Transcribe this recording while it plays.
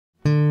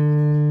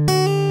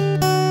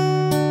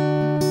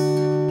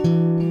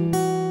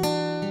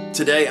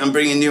Today I'm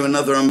bringing you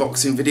another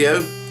unboxing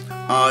video.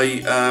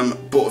 I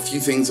bought a few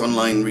things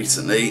online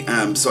recently,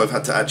 so I've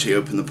had to actually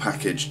open the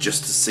package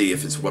just to see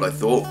if it's what I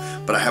thought,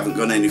 but I haven't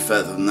gone any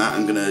further than that.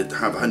 I'm going to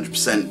have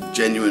 100%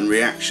 genuine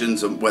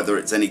reactions on whether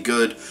it's any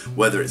good,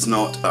 whether it's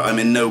not. I'm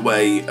in no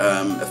way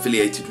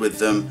affiliated with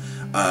them.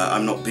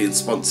 I'm not being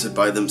sponsored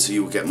by them, so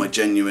you will get my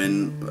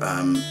genuine,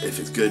 if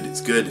it's good, it's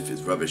good, if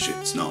it's rubbish,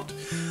 it's not,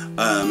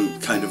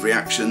 kind of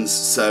reactions.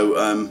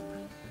 So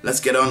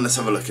let's get on, let's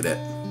have a look at it.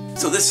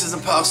 So this is a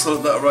parcel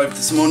that arrived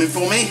this morning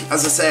for me.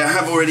 As I say, I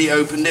have already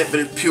opened it, but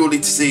it's purely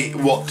to see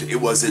what it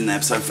was in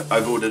there, so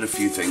I've ordered a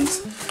few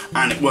things,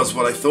 and it was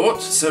what I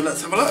thought, so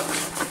let's have a look.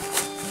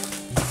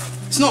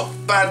 It's not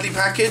badly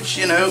packaged,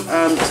 you know,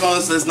 as long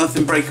as there's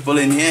nothing breakable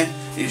in here,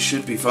 it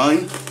should be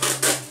fine.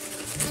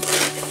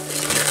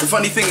 The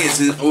funny thing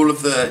is, in all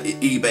of the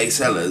eBay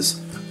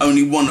sellers,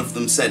 only one of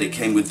them said it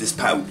came with this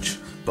pouch,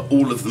 but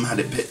all of them had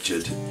it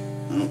pictured.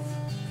 Oh.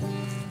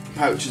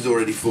 The pouch is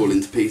already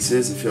falling to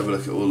pieces if you have a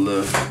look at all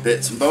the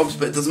bits and bobs,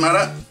 but it doesn't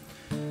matter.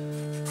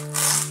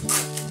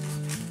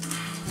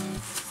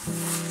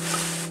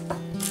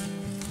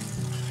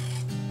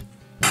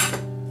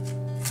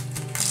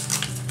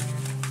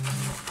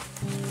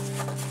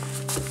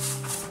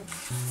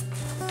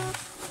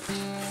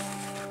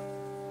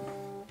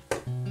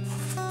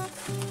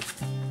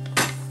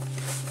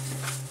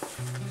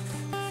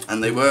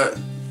 And they were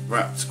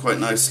wrapped quite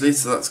nicely,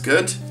 so that's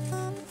good.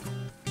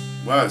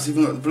 Wow, it's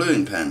even got the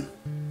bluing pen.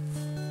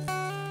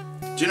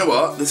 Do you know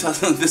what? This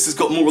has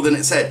got more than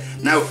it said.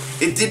 Now,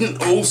 it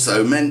didn't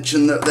also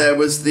mention that there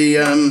was the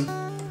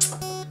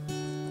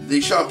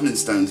sharpening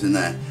stones in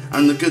there.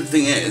 And the good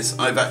thing is,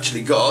 I've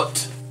actually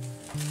got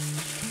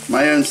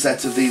my own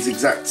set of these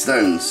exact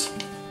stones,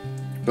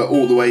 but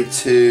all the way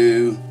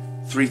to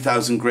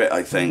 3000 grit,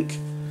 I think.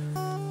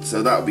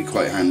 So that'll be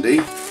quite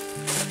handy.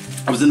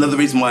 That was another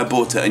reason why I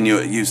bought it and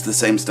used the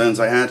same stones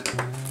I had.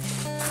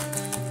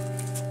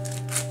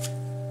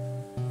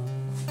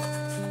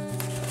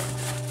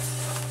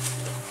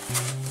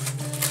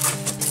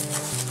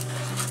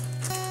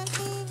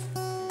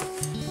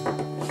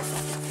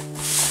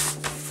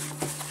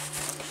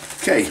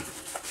 Okay,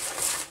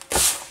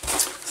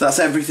 so that's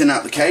everything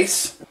out the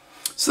case.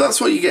 So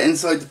that's what you get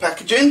inside the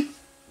packaging.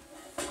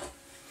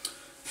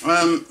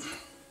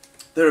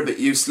 They're a bit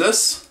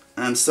useless,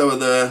 and so are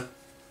the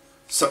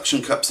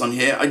suction cups on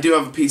here. I do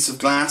have a piece of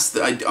glass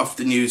that I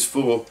often use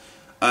for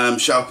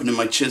sharpening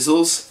my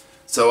chisels,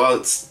 so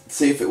I'll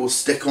see if it will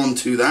stick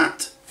onto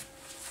that.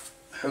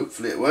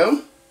 Hopefully it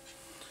will.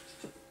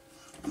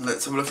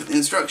 Let's have a look at the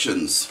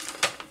instructions.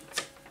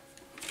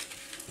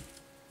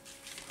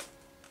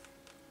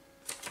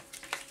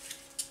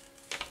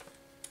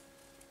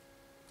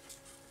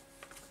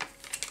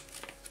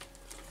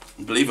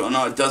 Believe it or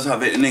not, it does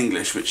have it in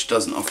English, which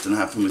doesn't often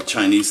happen with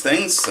Chinese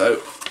things,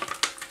 so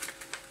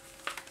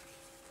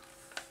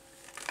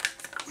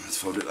let's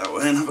fold it that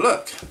way and have a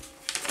look.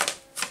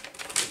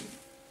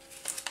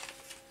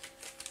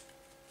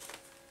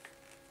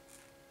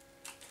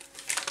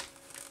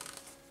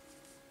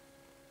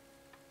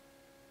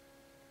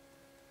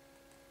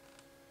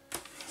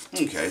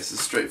 Okay, it's as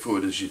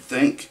straightforward as you'd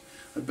think.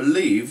 I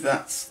believe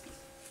that's...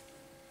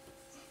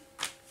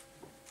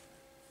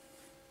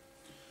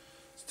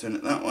 Turn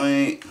it that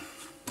way.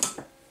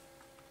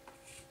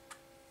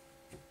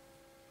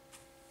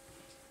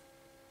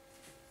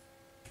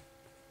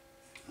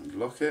 And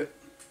lock it.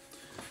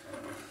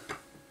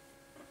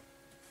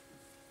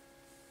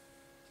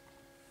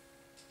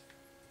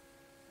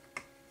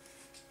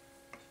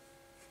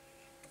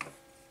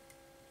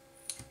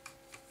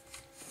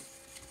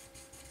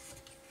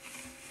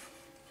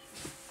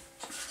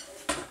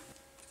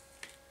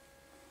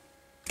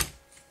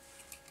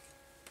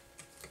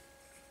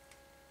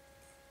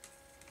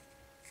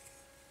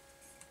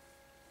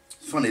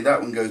 Funny,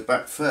 that one goes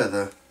back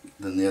further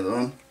than the other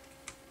one.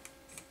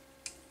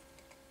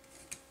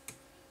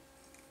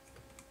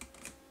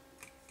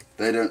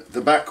 They don't,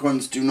 the back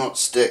ones do not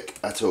stick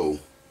at all.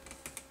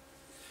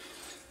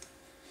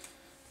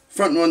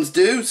 Front ones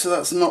do, so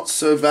that's not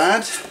so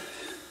bad.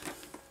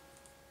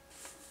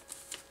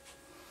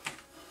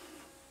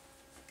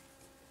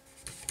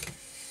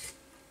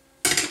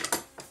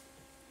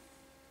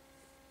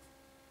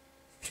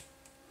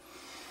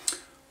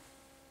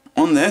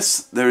 On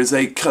this, there is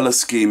a colour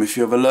scheme. If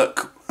you have a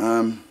look,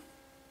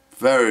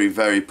 very,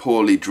 very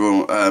poorly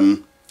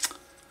drawn,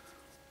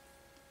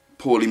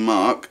 poorly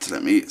marked.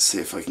 Let me see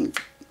if I can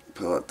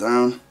pull that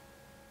down.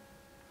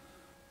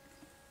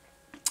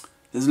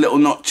 There's little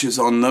notches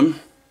on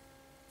them,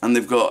 and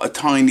they've got a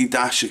tiny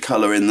dash of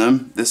colour in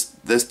them.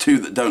 There's two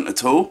that don't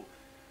at all,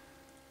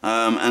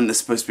 and there's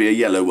supposed to be a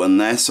yellow one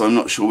there, so I'm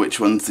not sure which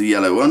one's the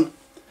yellow one.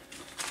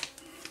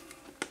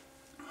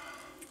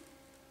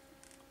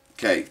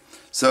 Okay.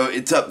 So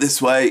it's up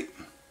this way,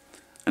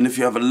 and if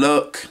you have a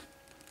look,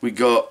 we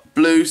got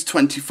blues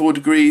 24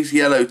 degrees,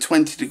 yellow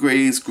 20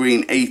 degrees,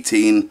 green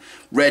 18,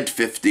 red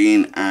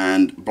 15,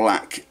 and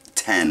black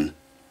 10.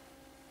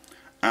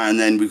 and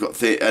then we've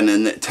got and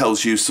then it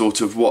tells you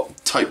sort of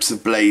what types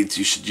of blades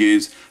you should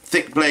use.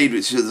 Thick blade,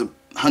 which is a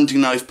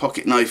hunting knife,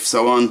 pocket knife,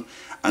 so on,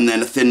 and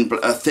then a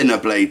thinner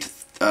blade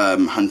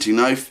hunting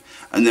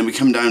knife, and then we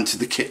come down to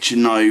the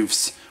kitchen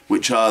knives,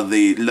 which are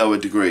the lower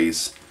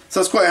degrees. So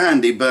that's quite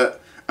handy,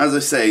 but as I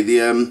say,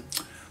 the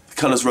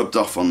colour's rubbed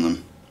off on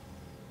them.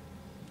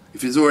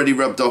 If it's already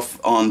rubbed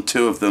off on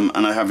 2 of them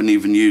and I haven't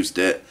even used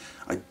it,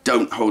 I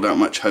don't hold out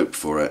much hope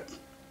for it.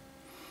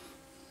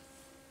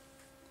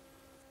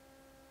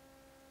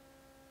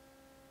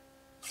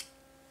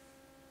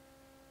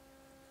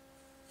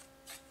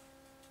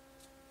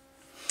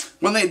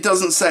 One thing it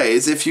doesn't say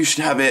is if you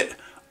should have it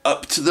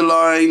up to the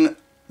line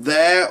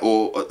there,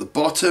 or at the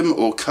bottom,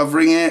 or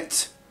covering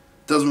it.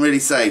 Doesn't really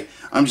say.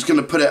 I'm just going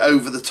to put it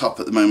over the top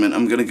at the moment.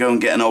 I'm going to go and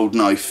get an old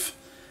knife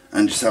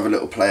and just have a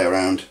little play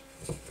around.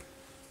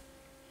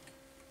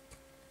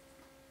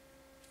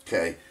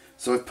 Okay,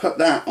 so I've put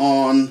that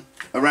on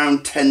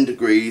around 10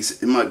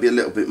 degrees. It might be a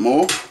little bit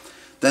more.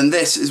 Then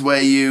this is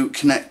where you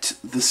connect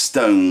the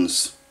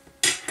stones.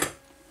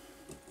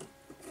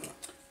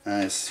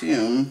 I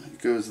assume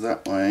it goes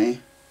that way.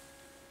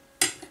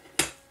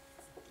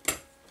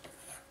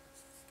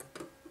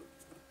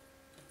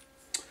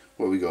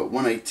 What have we got?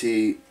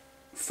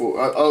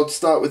 184. I'll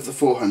start with the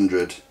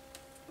 400.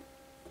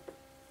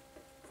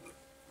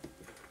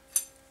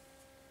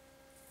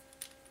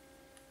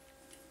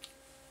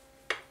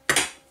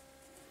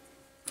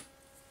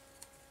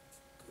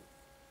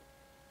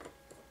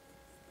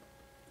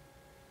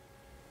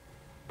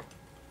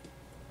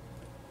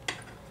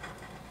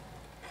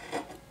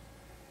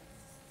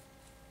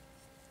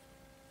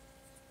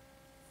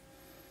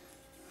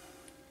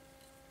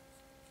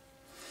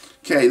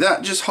 Okay,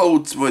 that just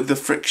holds with the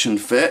friction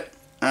fit,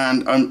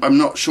 and I'm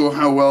not sure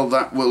how well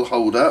that will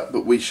hold up,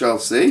 but we shall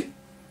see.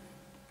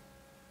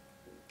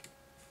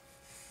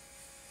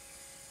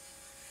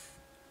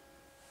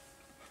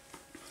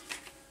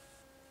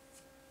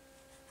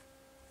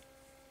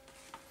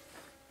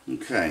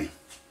 Okay,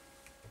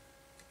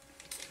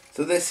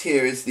 so this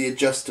here is the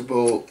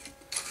adjustable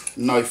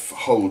knife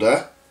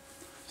holder,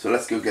 so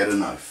let's go get a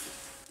knife.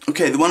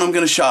 Okay, the one I'm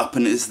going to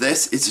sharpen is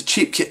this. It's a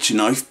cheap kitchen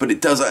knife, but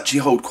it does actually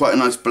hold quite a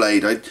nice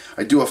blade.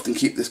 I do often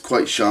keep this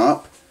quite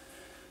sharp.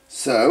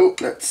 So,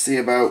 let's see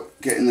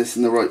about getting this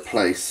in the right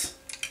place.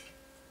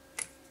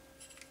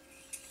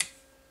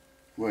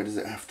 Where does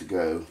it have to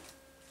go?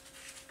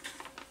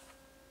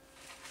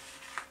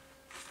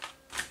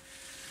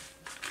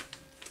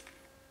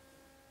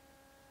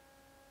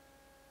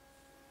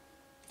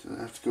 Does it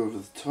have to go over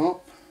the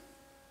top?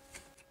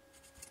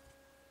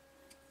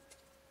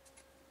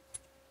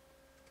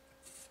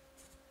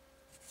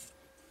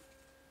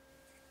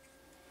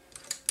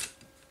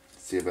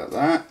 See about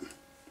that.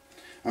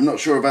 I'm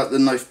not sure about the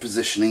knife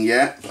positioning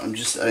yet, but I'm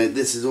just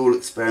this is all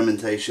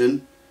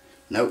experimentation.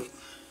 Nope.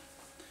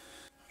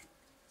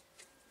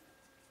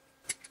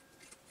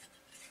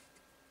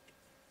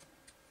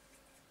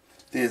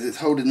 Thing is, it's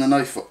holding the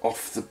knife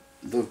off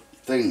the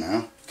thing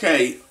now.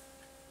 Okay,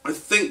 I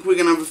think we're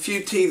going to have a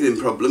few teething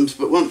problems,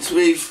 but once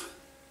we've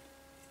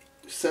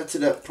set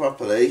it up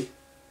properly,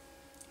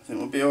 I think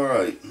we'll be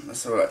alright.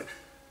 That's alright.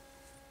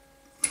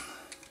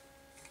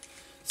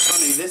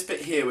 This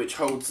bit here, which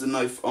holds the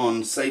knife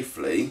on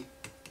safely,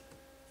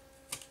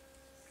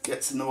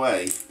 gets in the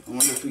way. I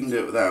wonder if we can do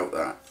it without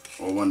that,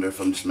 or I wonder if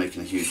I'm just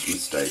making a huge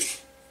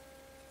mistake.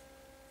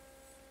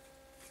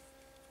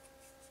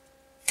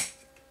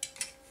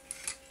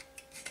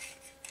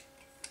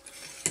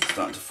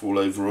 Starting to fall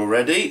over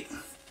already.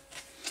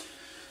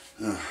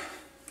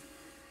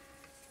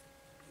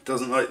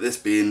 Doesn't like this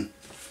being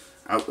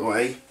out the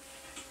way.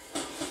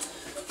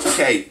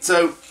 Okay,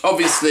 so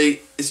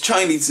obviously it's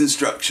Chinese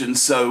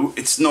instructions, so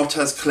it's not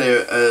as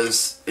clear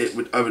as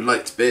I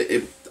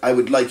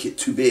would like it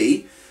to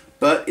be,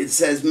 but it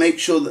says make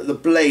sure that the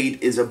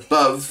blade is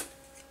above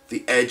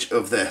the edge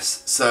of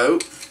this. So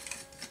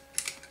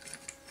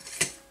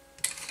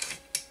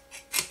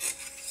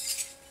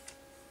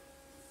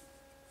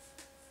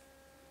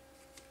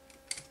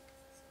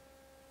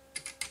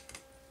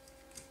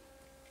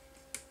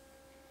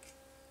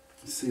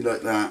see,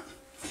 like that.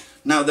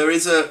 Now there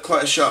is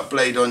quite a sharp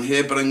blade on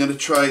here, but I'm going to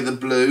try the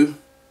blue.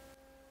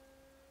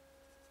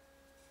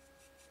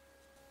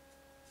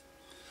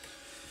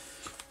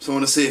 So I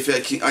want to see if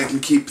I can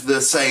keep the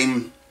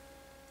same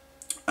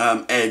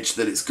edge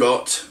that it's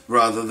got,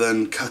 rather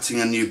than cutting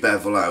a new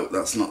bevel out.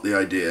 That's not the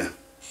idea.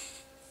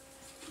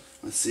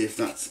 Let's see if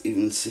that's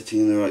even sitting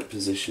in the right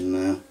position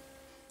now.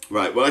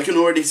 Right, well I can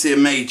already see a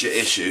major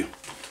issue.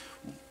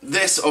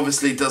 This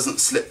obviously doesn't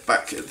slip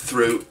back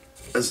through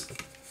as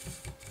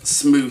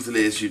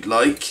smoothly as you'd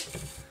like,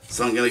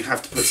 so I'm going to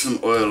have to put some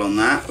oil on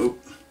that. Oh.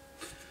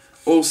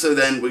 Also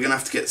then we're going to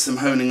have to get some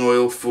honing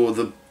oil for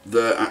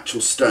the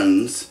actual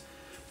stones,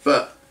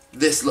 but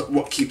this, look,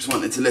 what keeps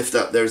wanting to lift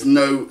up, there is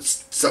no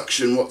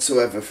suction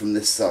whatsoever from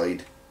this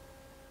side.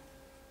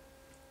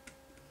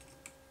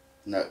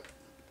 No.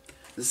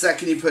 The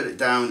second you put it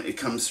down, it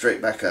comes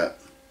straight back up.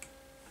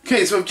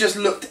 Okay, so I've just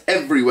looked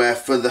everywhere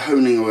for the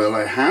honing oil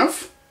I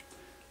have,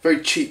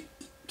 very cheap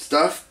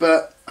stuff,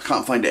 but I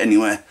can't find it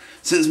anywhere.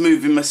 Since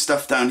moving my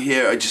stuff down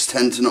here, I just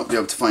tend to not be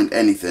able to find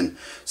anything.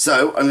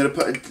 So I'm going to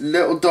put a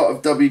little dot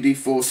of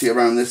WD-40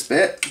 around this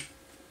bit.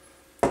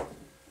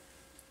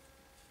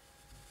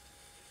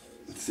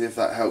 Let's see if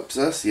that helps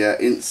us. Yeah,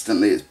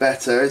 instantly it's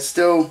better. It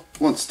still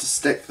wants to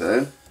stick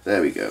though.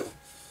 There we go.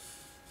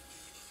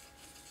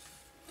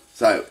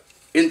 So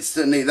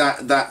instantly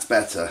that's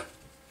better.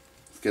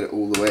 Let's get it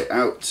all the way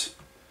out.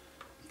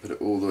 Put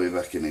it all the way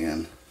back in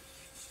again.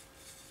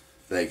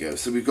 There you go.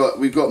 So we've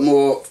got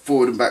more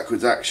forward and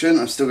backwards action.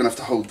 I'm still gonna have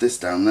to hold this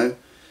down though.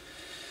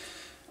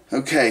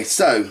 Okay,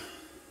 so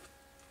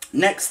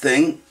next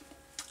thing,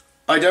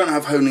 I don't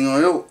have honing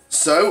oil,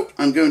 so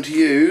I'm going to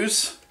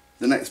use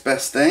the next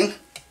best thing.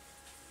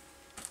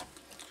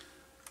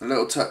 A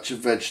little touch of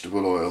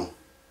vegetable oil.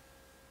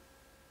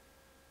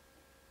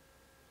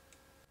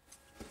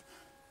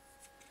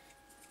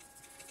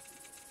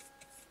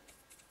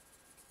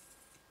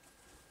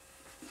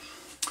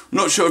 I'm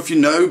not sure if you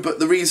know, but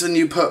the reason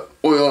you put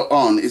oil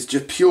on is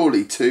just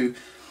purely to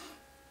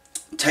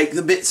take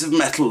the bits of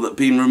metal that have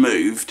been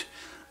removed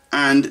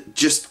and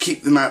just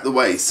keep them out of the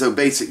way. So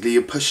basically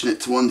you're pushing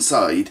it to one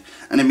side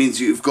and it means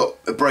you've got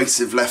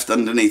abrasive left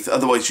underneath.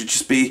 Otherwise you'd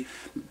just be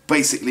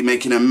basically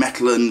making a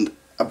metal and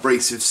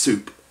abrasive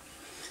soup.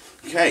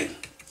 Okay,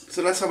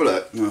 so let's have a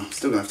look. Well, I'm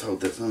still going to have to hold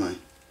this, aren't I?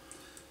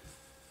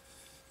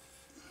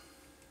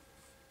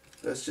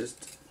 Let's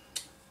just...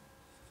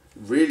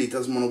 really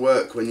doesn't want to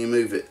work when you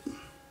move it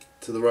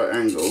to the right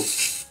angle.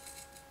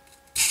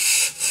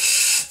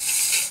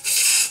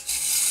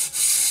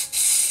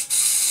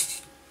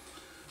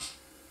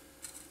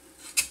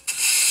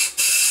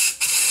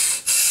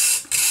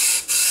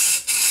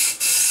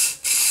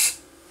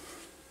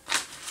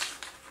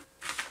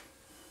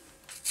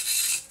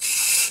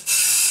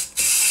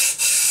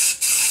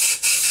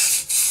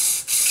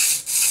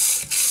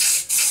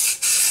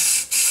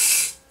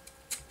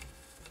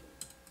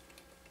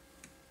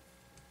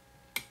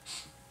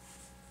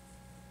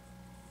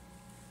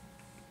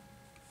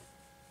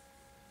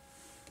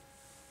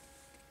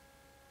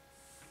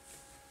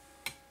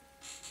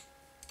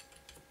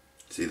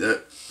 See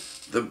that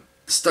the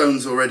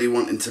stone's already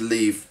wanting to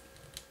leave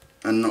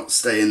and not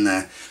stay in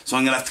there. So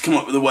I'm going to have to come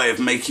up with a way of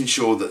making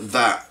sure that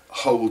that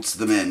holds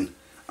them in.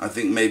 I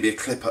think maybe a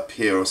clip up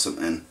here or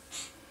something.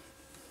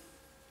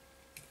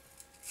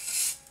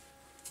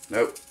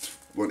 Nope,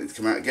 wanted to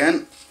come out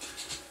again.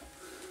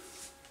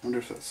 Wonder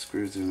if that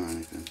screws in or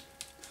anything.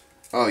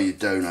 Oh, you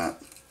donut.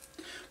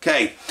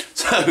 Okay,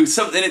 so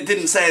something it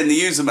didn't say in the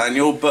user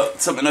manual,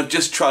 but something I've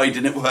just tried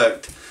and it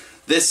worked.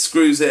 This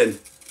screws in,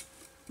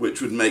 which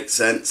would make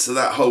sense, so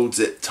that holds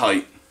it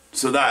tight.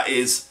 So that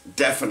is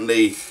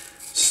definitely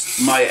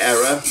my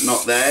error,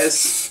 not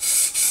theirs.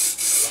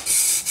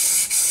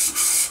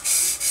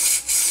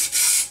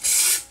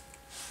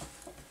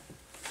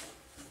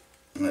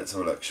 Let's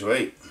have a look, shall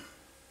we?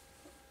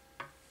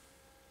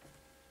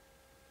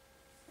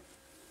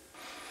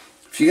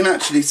 If you can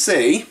actually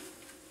see,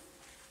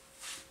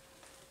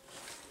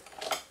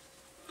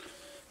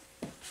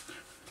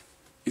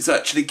 it's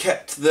actually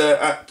kept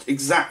the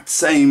exact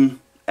same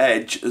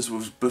edge as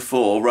was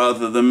before,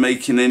 rather than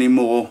making any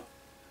more,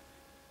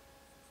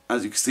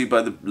 as you can see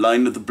by the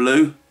line of the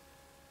blue,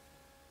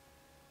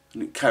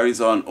 and it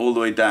carries on all the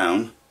way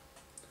down.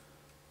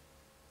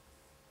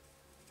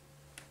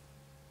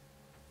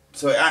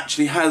 So it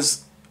actually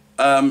has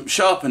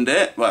sharpened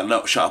it. Well,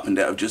 not sharpened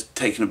it, I've just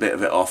taken a bit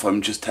of it off.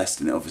 I'm just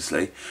testing it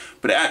obviously,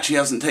 but it actually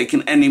hasn't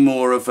taken any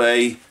more of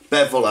a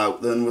bevel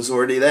out than was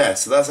already there,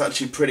 so that's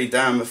actually pretty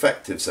damn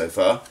effective so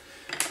far.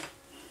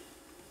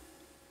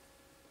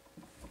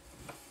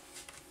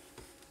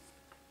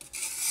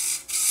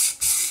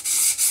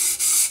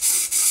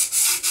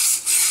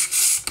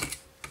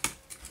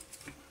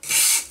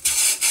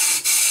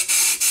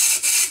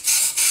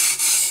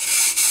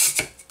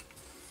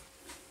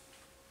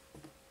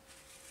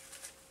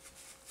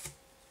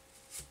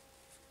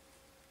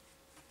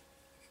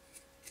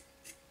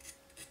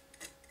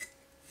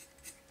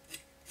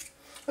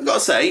 I've got to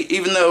say,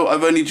 even though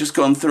I've only just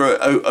gone through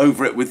it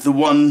over it with the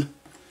one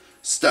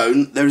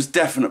stone, there is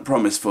definite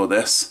promise for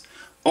this.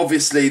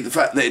 Obviously the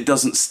fact that it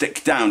doesn't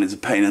stick down is a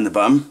pain in the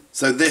bum,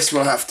 so this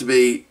will have to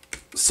be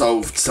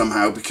solved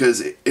somehow,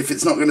 because if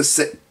it's not going to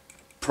sit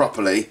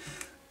properly,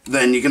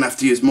 then you're going to have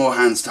to use more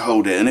hands to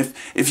hold it, and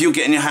if you're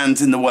getting your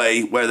hands in the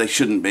way where they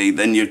shouldn't be,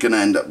 then you're going to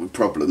end up with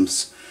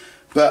problems.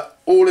 But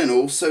all in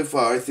all, so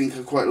far I think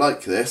I quite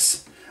like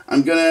this.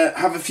 I'm going to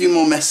have a few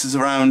more messes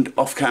around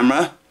off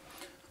camera,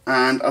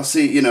 and I'll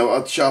see, you know,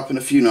 I'll sharpen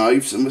a few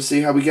knives and we'll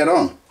see how we get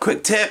on.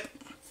 Quick tip,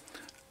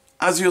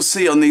 as you'll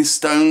see on these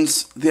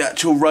stones, the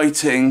actual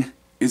writing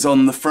is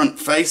on the front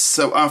face,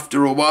 so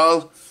after a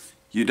while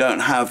you don't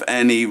have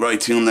any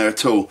writing on there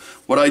at all.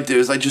 What I do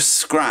is I just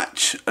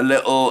scratch a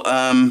little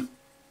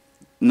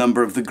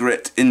number of the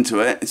grit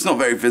into it. It's not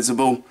very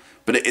visible,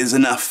 but it is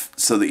enough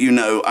so that you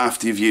know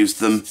after you've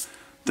used them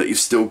that you've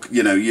still,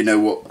 you know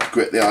what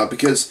grit they are,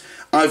 because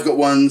I've got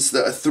ones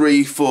that are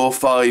 3, 4,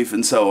 5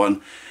 and so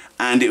on.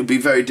 and it would be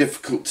very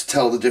difficult to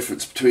tell the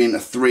difference between a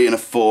 3 and a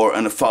 4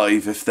 and a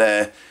 5 if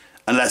they're,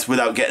 unless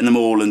without getting them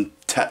all and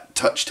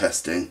touch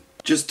testing.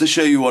 Just to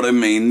show you what I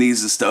mean,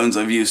 these are stones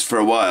I've used for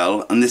a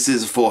while, and this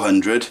is a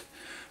 400,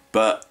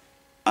 but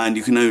and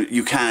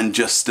you can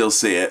just still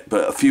see it,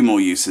 but a few more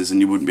uses and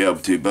you wouldn't be able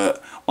to.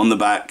 But on the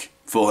back,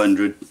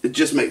 400, it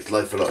just makes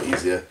life a lot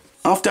easier.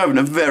 After having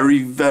a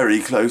very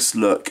close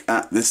look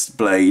at this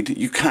blade,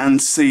 you can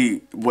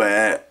see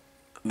where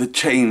the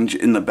change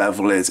in the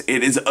bevel is.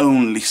 It is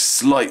only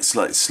slight,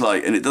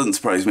 and it doesn't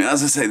surprise me.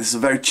 As I say, this is a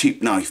very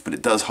cheap knife, but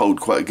it does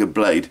hold quite a good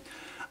blade.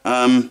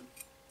 But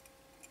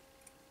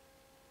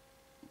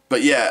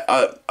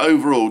yeah,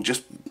 overall,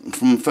 just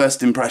from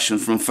first impression,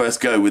 from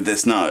first go with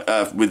this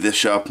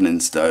sharpening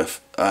stuff,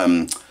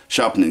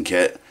 sharpening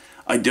kit,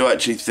 I do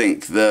actually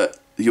think that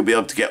you'll be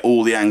able to get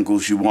all the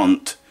angles you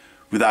want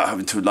without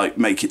having to like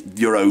make it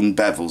your own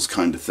bevels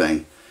kind of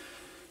thing.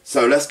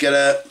 So let's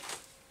get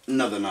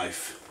another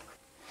knife.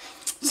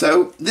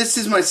 So this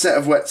is my set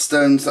of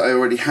whetstones that I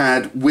already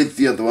had with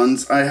the other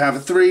ones. I have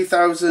a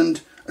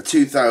 3000, a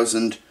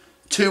 2000,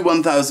 two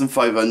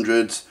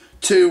 1500s,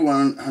 two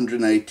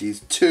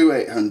 180s, two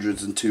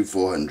 800s and two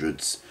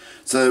 400s.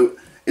 So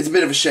it's a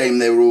bit of a shame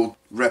they were all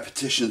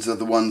repetitions of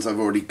the ones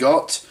I've already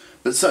got,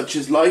 but such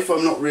is life.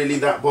 I'm not really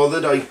that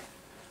bothered.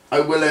 I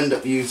will end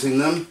up using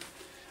them.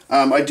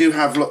 I do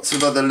have lots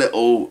of other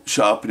little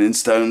sharpening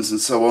stones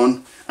and so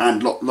on,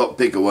 and lot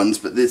bigger ones,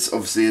 but this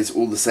obviously is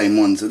all the same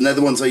ones, and they're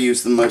the ones I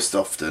use the most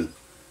often.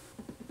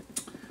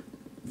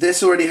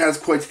 This already has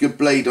quite a good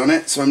blade on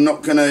it, so I'm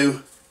not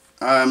going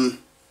to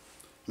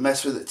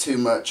mess with it too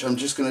much. I'm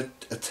just going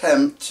to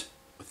attempt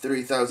a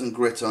 3000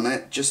 grit on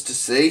it just to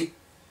see.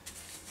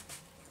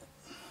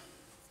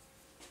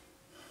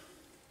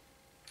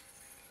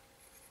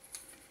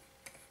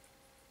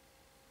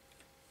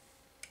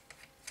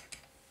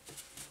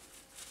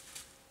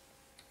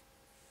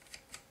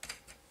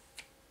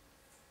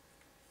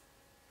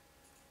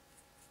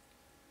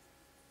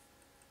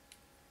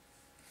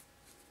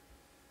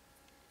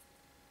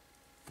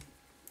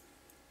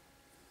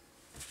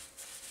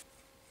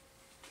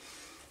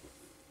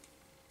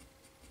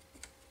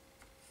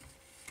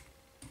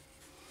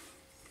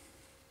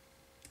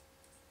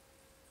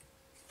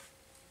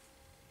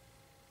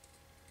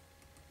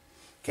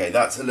 Okay,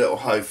 that's a little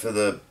high for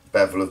the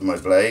bevel of my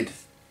blade.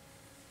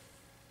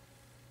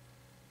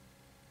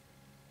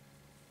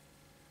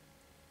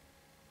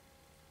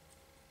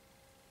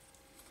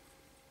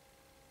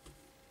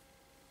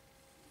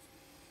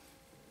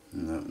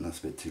 No, that's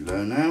a bit too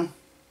low now.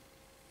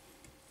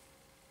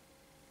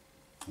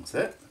 That's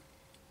it.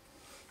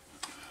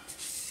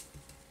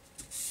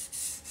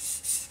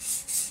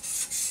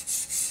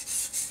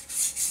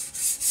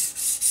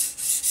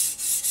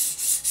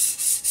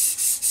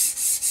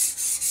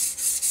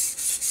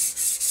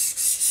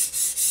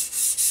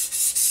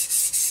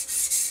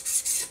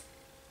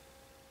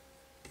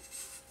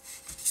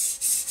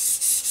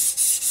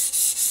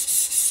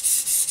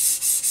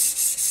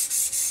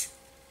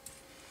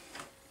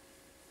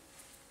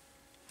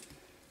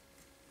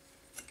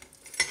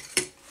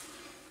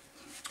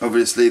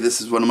 Obviously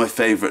this is one of my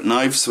favourite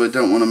knives, so I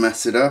don't want to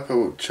mess it up. I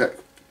will check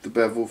the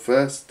bevel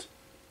first.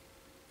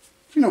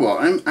 You know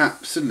what, I'm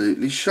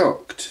absolutely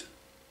shocked.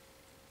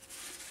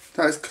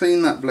 That has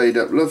cleaned that blade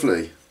up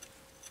lovely.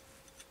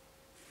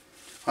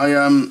 I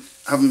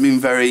haven't been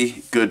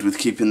very good with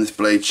keeping this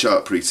blade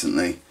sharp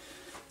recently,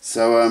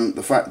 so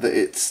the fact that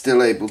it's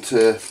still able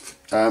to,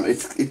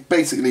 it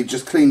basically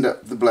just cleaned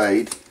up the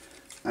blade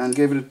and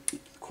gave it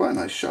quite a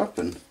nice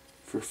sharpen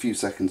for a few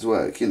seconds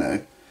work, you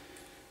know.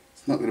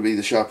 It's not going to be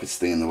the sharpest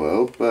thing in the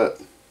world,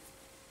 but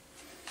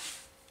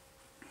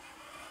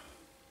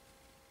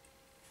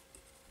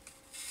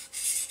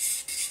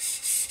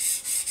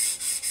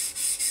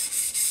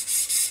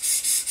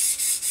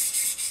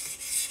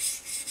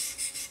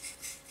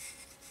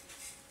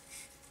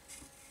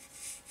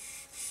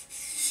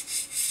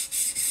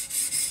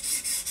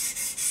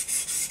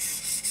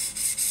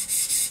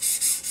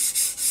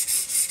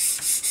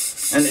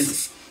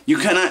and you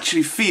can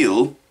actually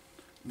feel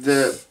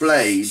the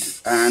blade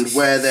and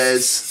where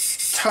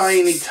there's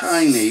tiny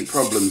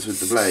problems with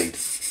the blade.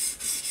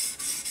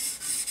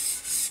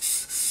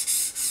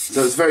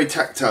 So it's very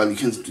tactile.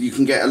 You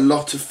can get a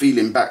lot of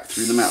feeling back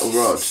through the metal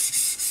rod.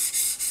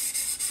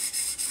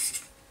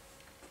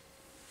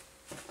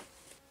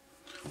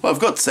 Well, I've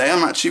got to say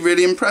I'm actually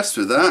really impressed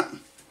with that.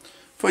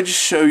 If I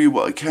just show you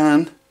what I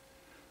can.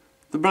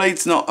 The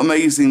blade's not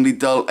amazingly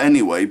dull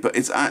anyway, but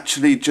it's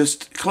actually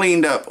just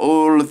cleaned up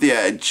all of the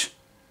edge.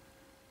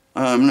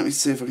 Let me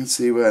see if I can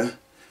see where.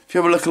 If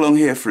you have a look along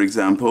here, for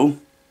example,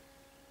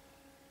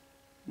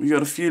 we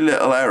got a few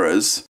little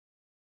errors.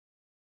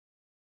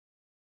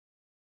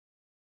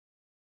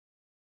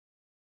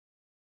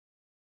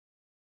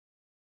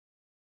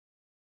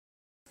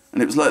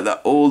 And it was like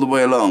that all the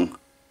way along.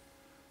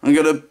 I'm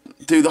going to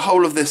do the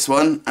whole of this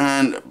one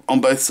and on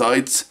both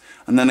sides,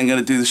 and then I'm going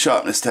to do the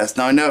sharpness test.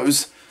 Now I know it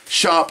was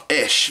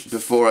sharp-ish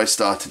before I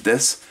started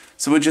this,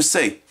 so we'll just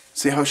see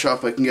how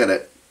sharp I can get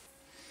it.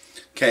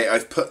 Okay,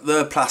 I've put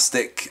the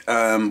plastic,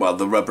 well,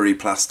 the rubbery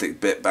plastic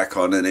bit back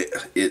on, and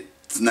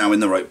it's now in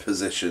the right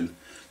position,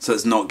 so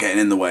it's not getting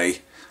in the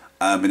way,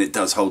 and it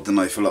does hold the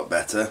knife a lot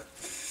better.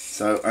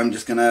 So I'm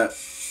just gonna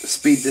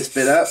speed this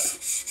bit up.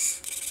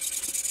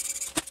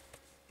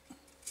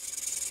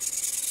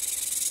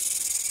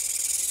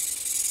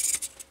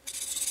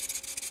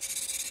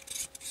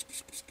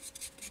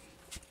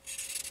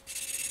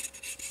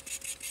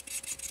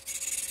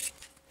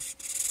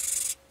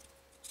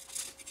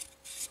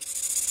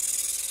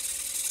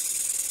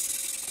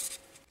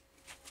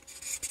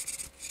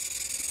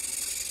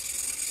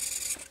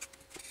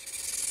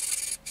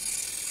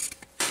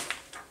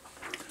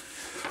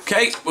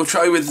 Okay, we'll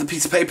try with the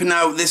piece of paper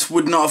now. This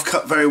would not have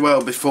cut very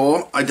well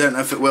before. I don't know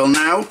if it will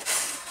now.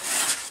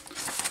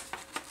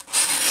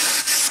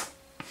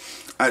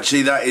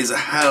 Actually, that is a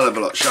hell of a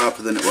lot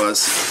sharper than it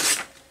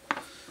was.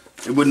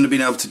 It wouldn't have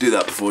been able to do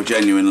that before,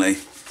 genuinely.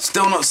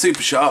 Still not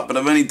super sharp, but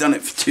I've only done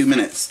it for 2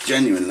 minutes,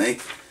 genuinely.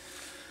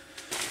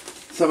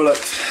 Let's have a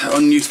look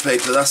on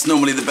newspaper. That's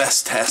normally the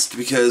best test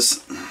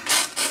because,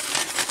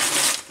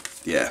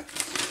 yeah,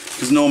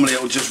 because normally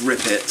it will just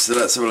rip it. So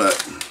let's have a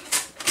look.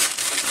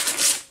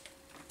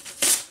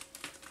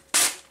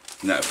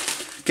 No.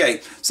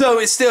 Okay, so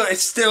it's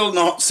still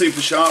not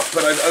super sharp,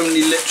 but I've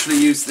only literally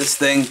used this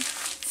thing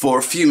for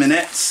a few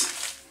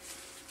minutes.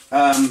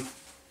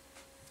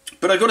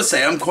 But I've got to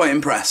say, I'm quite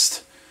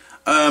impressed.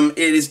 It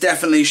is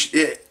definitely,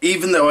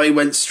 even though I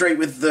went straight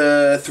with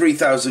the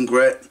 3000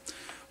 grit,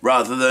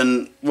 rather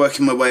than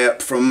working my way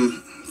up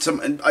from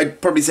some,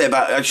 I'd probably say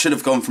I should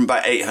have gone from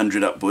about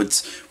 800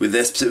 upwards with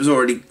this, because it was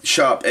already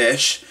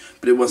sharp-ish,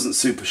 but it wasn't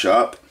super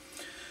sharp.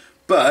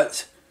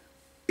 But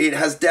it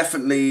has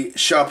definitely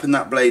sharpened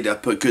that blade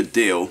up a good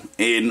deal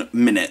in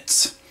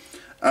minutes.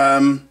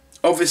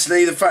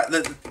 Obviously, the fact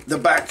that the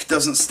back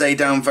doesn't stay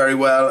down very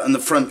well and the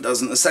front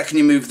doesn't, the second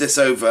you move this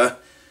over,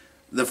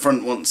 the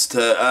front ones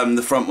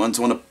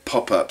want to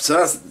pop up.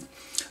 So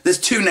there's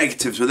two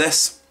negatives with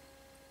this.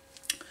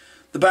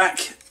 The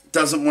back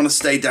doesn't want to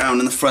stay down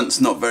and the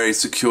front's not very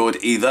secured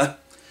either.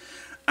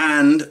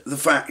 And the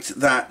fact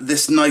that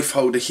this knife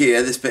holder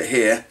here, this bit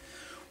here,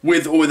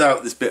 with or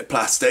without this bit of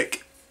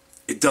plastic,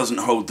 it doesn't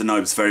hold the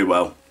knives very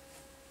well.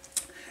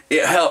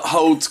 It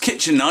holds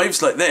kitchen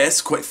knives like this,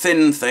 quite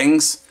thin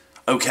things,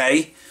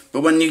 okay,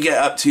 but when you get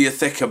up to your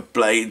thicker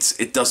blades,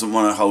 it doesn't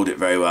want to hold it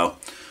very well.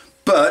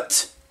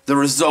 But the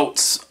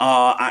results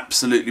are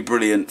absolutely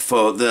brilliant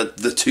for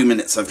the 2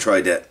 minutes I've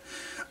tried it.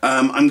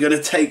 I'm going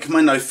to take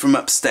my knife from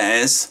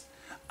upstairs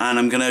and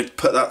I'm going to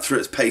put that through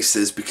its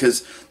paces,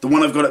 because the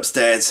one I've got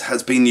upstairs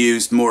has been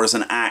used more as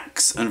an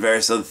axe and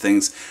various other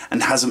things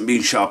and hasn't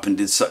been sharpened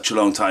in such a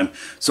long time.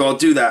 So I'll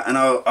do that, and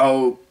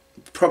I'll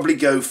probably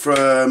go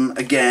from,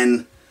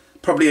 again,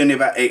 probably only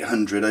about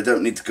 800. I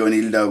don't need to go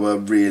any lower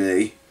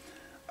really.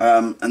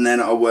 And then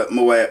I'll work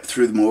my way up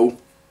through them all.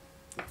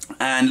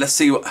 And let's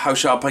see how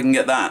sharp I can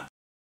get that.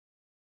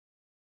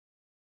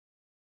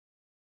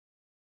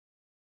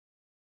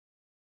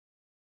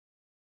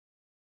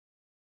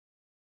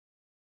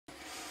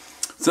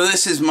 So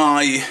this is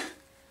my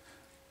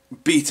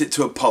beat it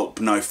to a pulp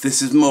knife.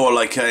 This is more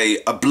like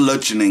a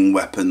bludgeoning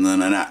weapon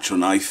than an actual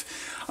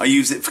knife. I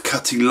use it for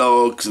cutting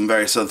logs and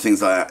various other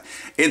things like that.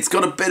 It's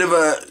got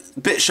a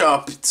bit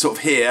sharp sort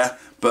of here,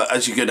 but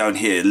as you go down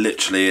here,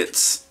 literally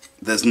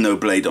there's no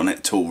blade on it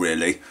at all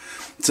really.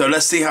 So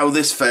let's see how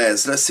this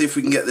fares. Let's see if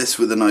we can get this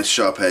with a nice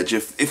sharp edge.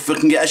 If we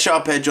can get a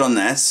sharp edge on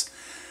this,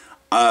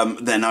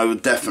 then I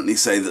would definitely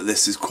say that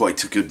this is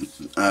quite a good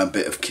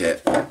bit of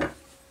kit.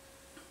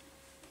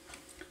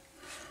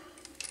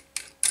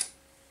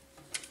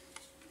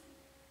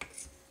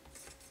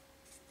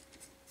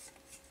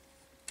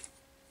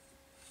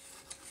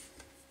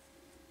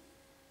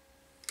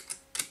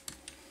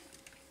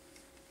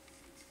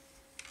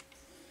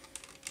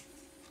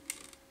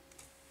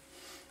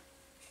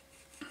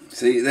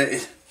 See,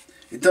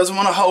 it doesn't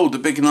want to hold a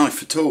big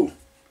knife at all.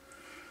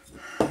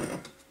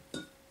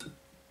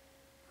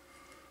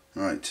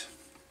 Right.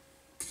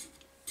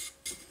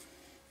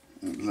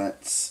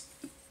 Let's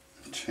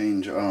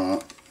change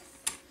our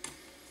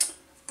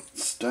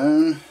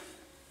stone.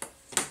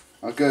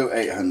 I'll go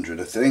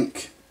 800, I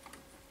think.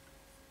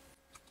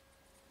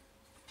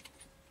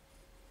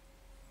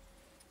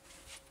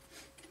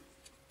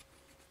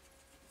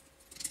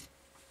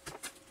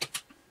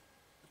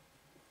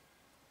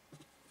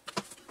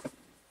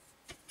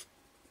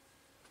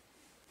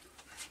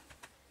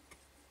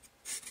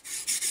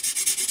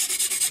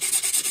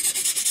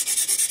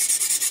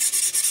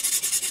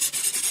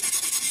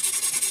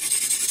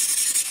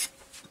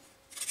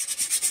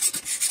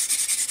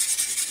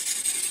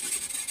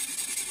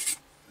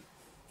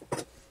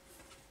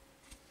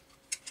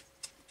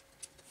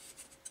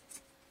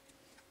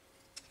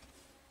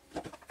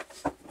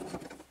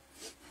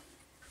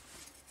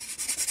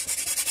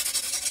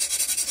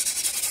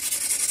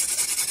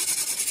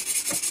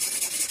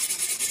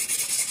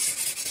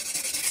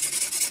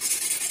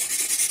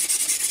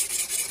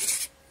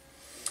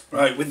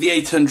 Right, with the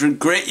 800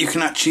 grit you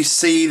can actually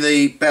see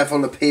the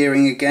bevel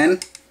appearing again,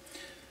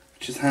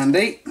 which is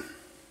handy.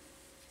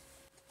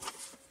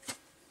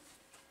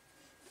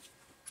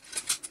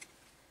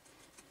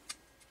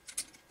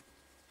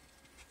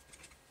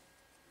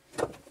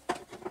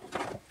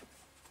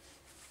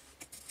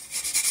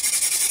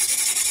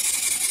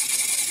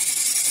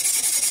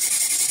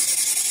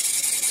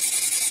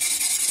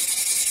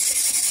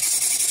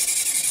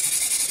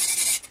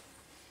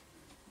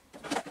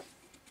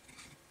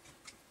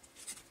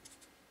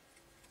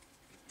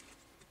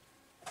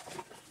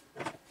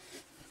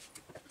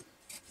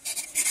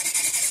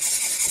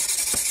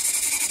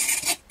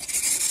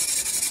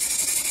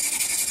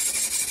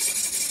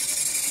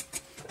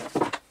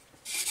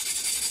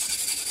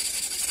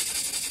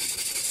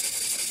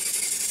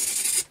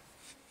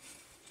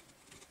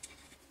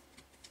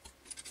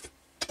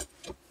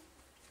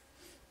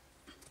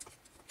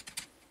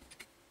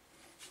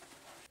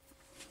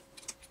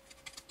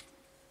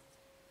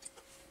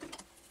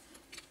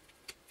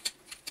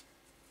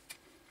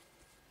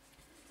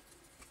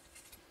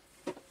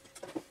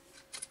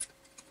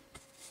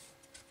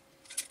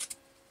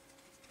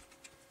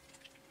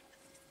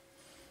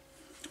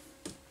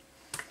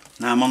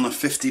 I'm on the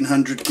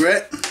 1500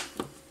 grit.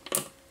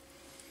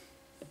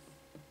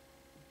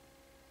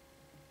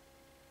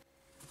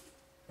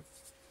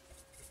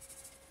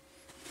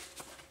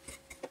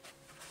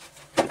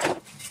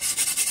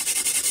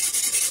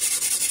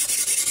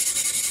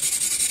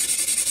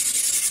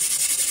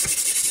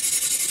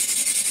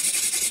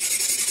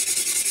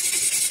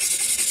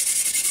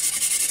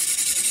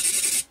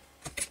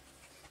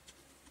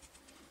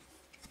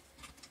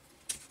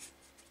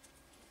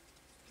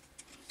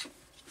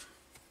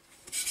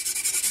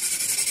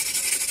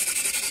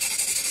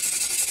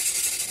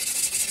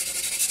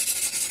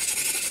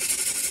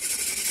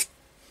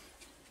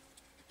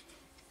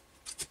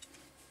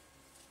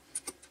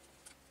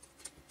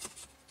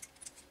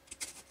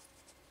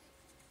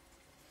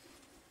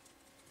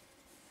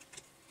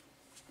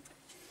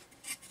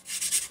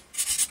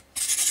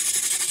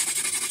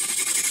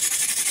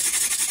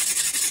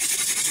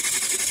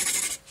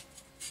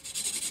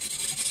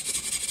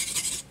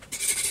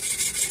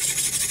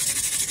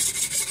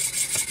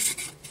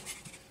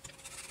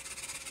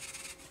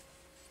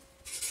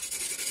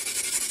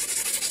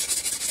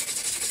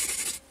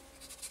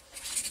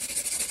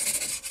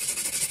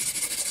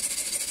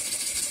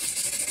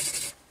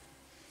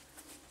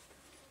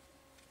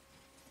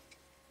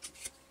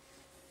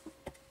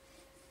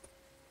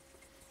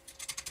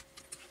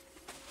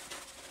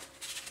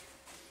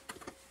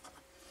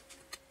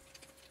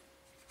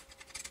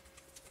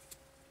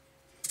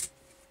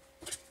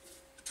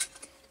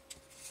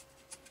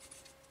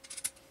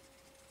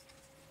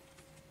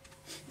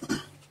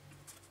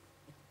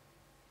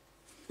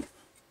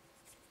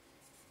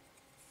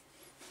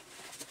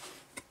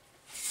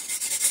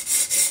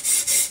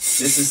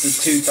 This is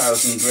the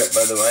 2000 grit,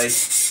 by the way.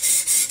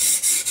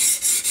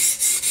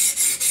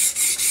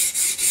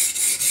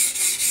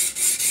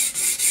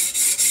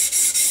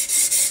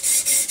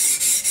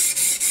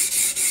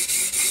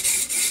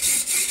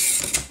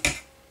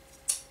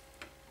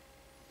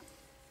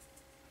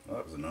 Well,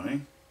 that was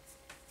annoying.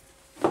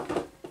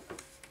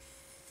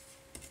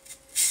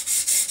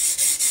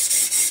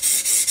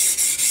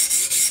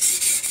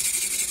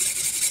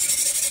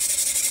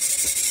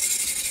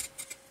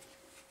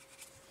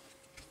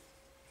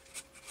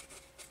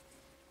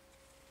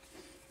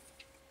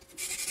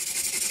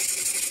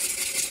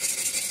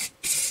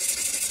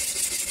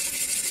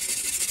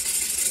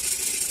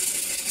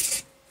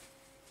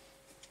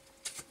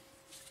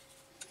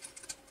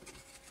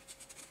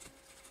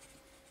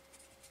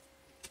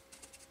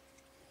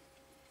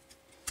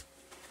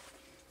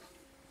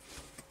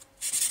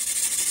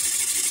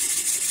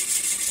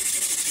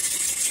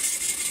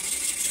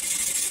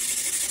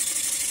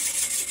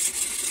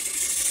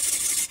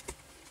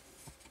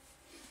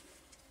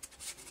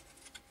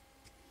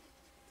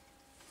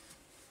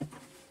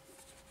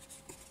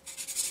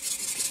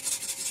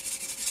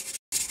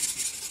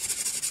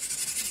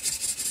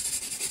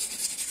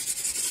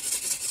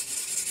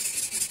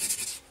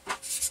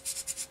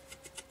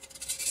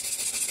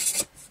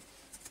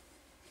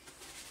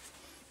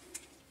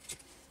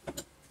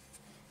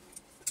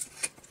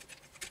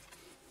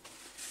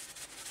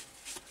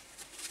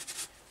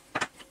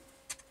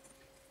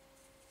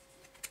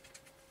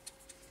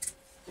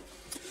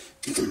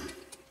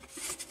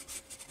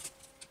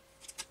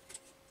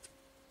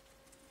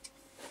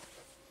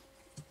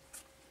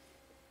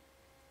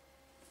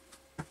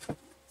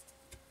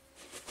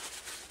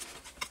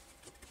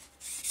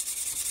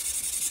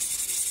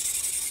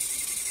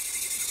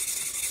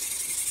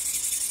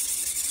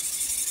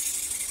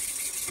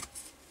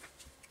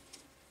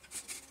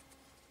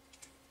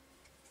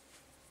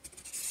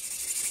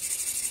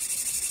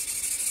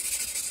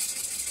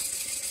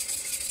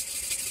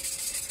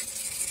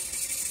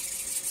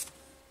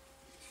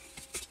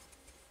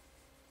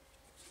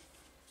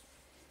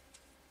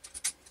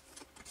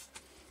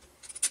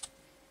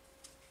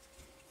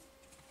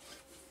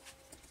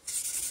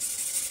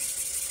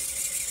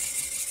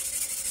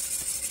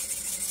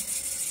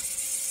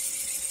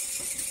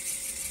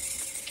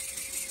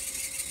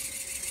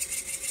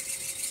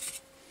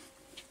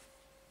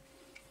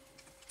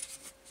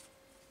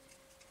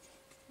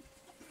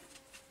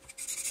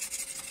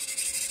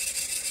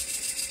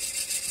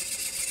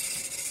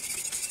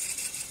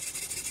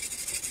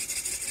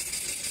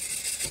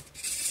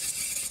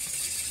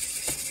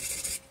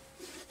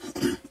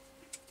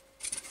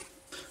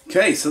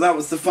 Okay, so that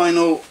was the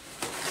final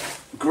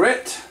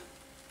grit.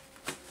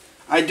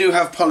 I do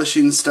have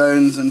polishing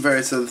stones and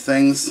various other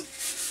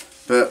things,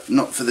 but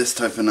not for this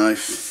type of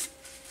knife.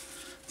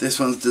 This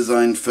one's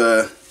designed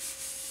for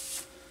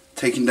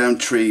taking down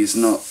trees,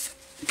 not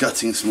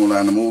gutting small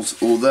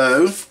animals,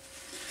 although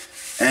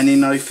any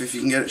knife, if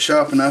you can get it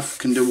sharp enough,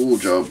 can do all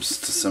jobs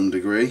to some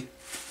degree.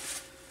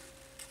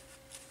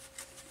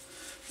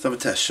 Let's have a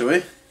test, shall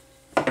we?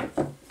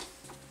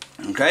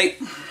 Okay.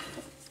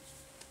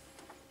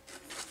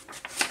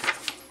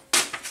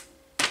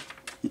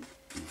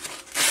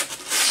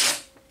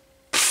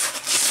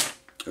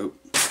 Oh.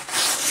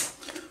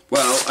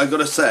 Well, I've got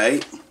to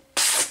say,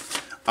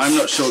 I'm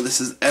not sure this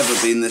has ever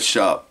been this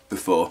sharp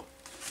before.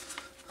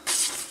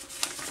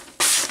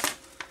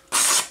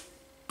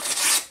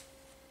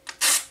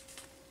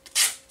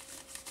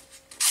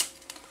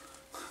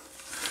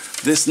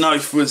 This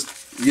knife was,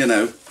 you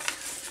know,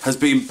 has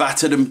been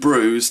battered and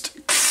bruised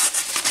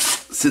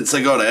since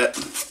I got it,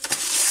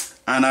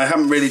 and I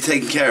haven't really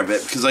taken care of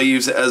it because I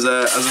use it as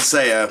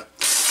a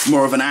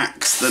more of an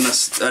axe than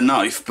a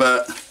knife.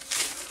 But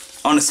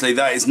honestly,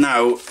 that is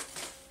now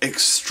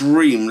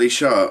extremely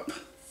sharp.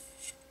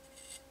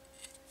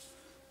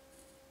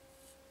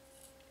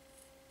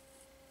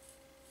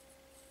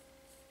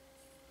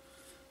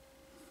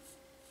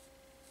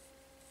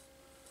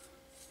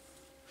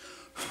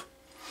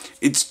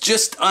 It's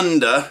just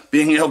under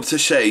being able to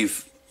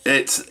shave.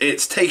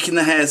 It's taking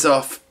the hairs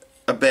off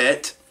a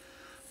bit,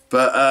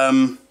 but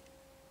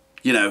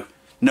you know,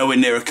 nowhere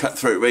near a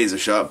cutthroat razor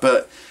sharp.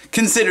 But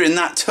considering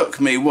that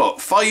took me what,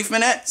 5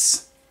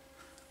 minutes,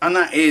 and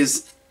that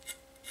is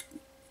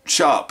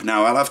sharp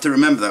now. I'll have to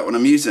remember that when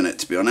I'm using it,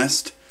 to be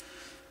honest.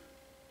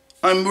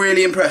 I'm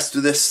really impressed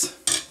with this.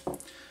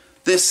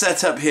 This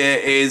setup here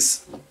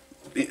is,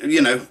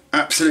 you know,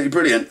 absolutely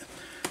brilliant.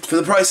 For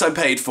the price I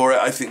paid for it,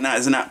 I think that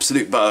is an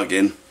absolute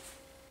bargain.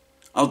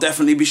 I'll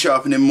definitely be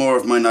sharpening more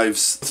of my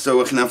knives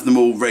so I can have them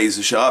all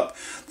razor sharp.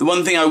 The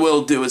one thing I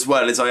will do as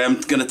well is I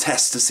am going to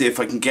test to see if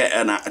I can get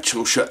an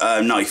actual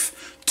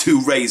knife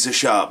to razor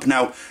sharp.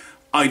 Now,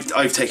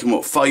 I've taken,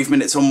 what, 5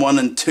 minutes on one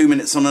and 2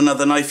 minutes on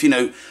another knife, you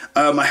know.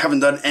 I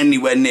haven't done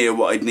anywhere near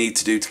what I'd need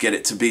to do to get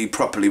it to be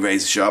properly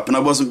razor sharp, and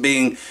I wasn't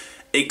being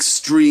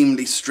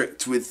extremely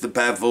strict with the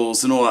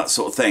bevels and all that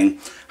sort of thing.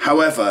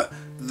 However,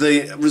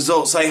 the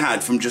results I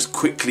had from just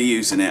quickly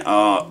using it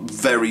are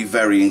very,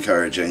 very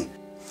encouraging.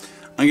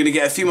 I'm going to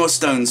get a few more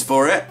stones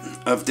for it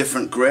of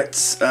different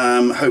grits,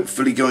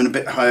 hopefully going a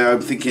bit higher.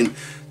 I'm thinking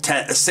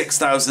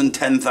 6,000,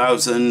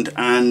 10,000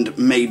 and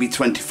maybe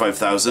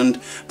 25,000,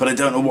 but I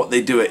don't know what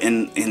they do it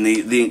in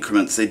the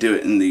increments they do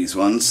it in these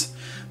ones.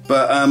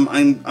 But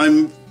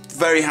I'm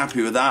very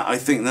happy with that. I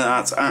think that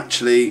that's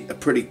actually a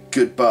pretty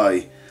good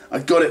buy. I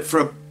got it for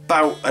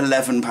about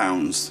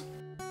 £11.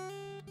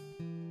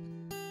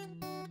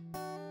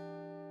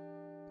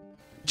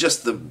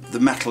 Just the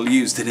metal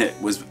used in it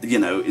was, you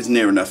know, is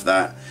near enough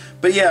that.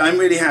 But yeah, I'm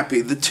really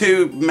happy. The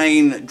two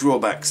main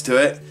drawbacks to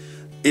it: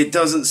 it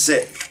doesn't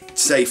sit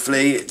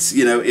safely. It's,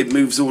 you know, it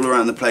moves all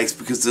around the place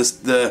because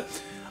the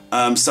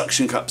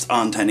suction cups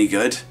aren't any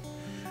good.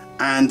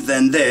 And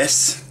then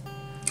this,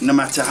 no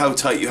matter how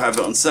tight you have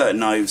it on certain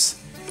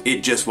knives,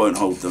 it just won't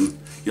hold them.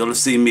 You'll have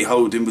seen me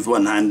holding with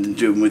one hand and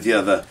doing with the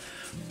other.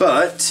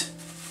 But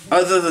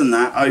other than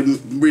that,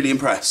 I'm really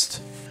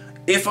impressed.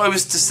 If I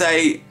was to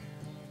say,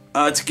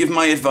 to give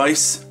my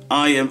advice,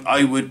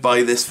 I would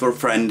buy this for a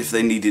friend if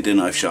they needed a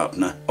knife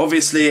sharpener.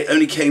 Obviously, it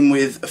only came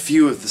with a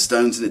few of the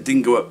stones and it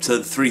didn't go up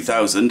to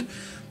 3,000,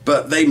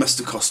 but they must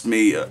have cost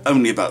me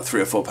only about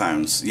 £3 or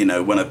 £4, you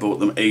know, when I bought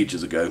them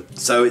ages ago.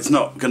 So it's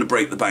not going to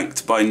break the bank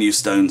to buy new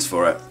stones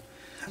for it.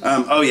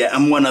 Oh yeah,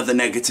 and one other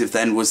negative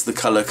then was the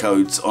colour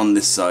codes on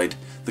this side.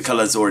 The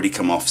colour's already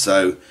come off,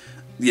 so,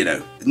 you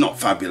know, not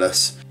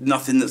fabulous.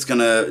 Nothing that's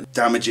going to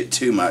damage it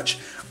too much.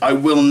 I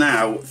will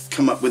now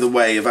come up with a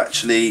way of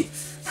actually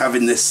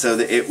having this so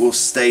that it will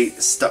stay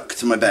stuck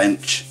to my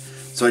bench,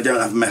 so I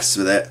don't have a mess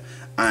with it,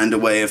 and a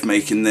way of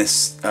making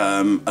this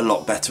a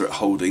lot better at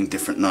holding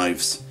different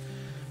knives.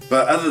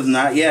 But other than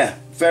that, yeah,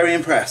 very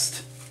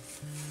impressed.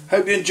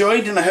 Hope you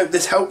enjoyed, and I hope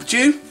this helped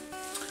you.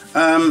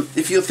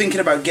 If you're thinking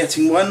about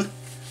getting one,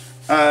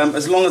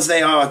 as long as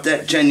they are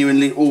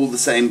genuinely all the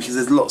same, because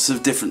there's lots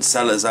of different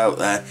sellers out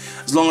there,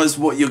 as long as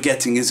what you're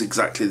getting is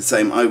exactly the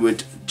same, I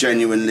would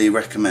genuinely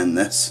recommend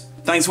this.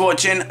 Thanks for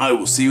watching. I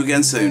will see you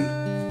again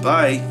soon.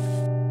 Bye.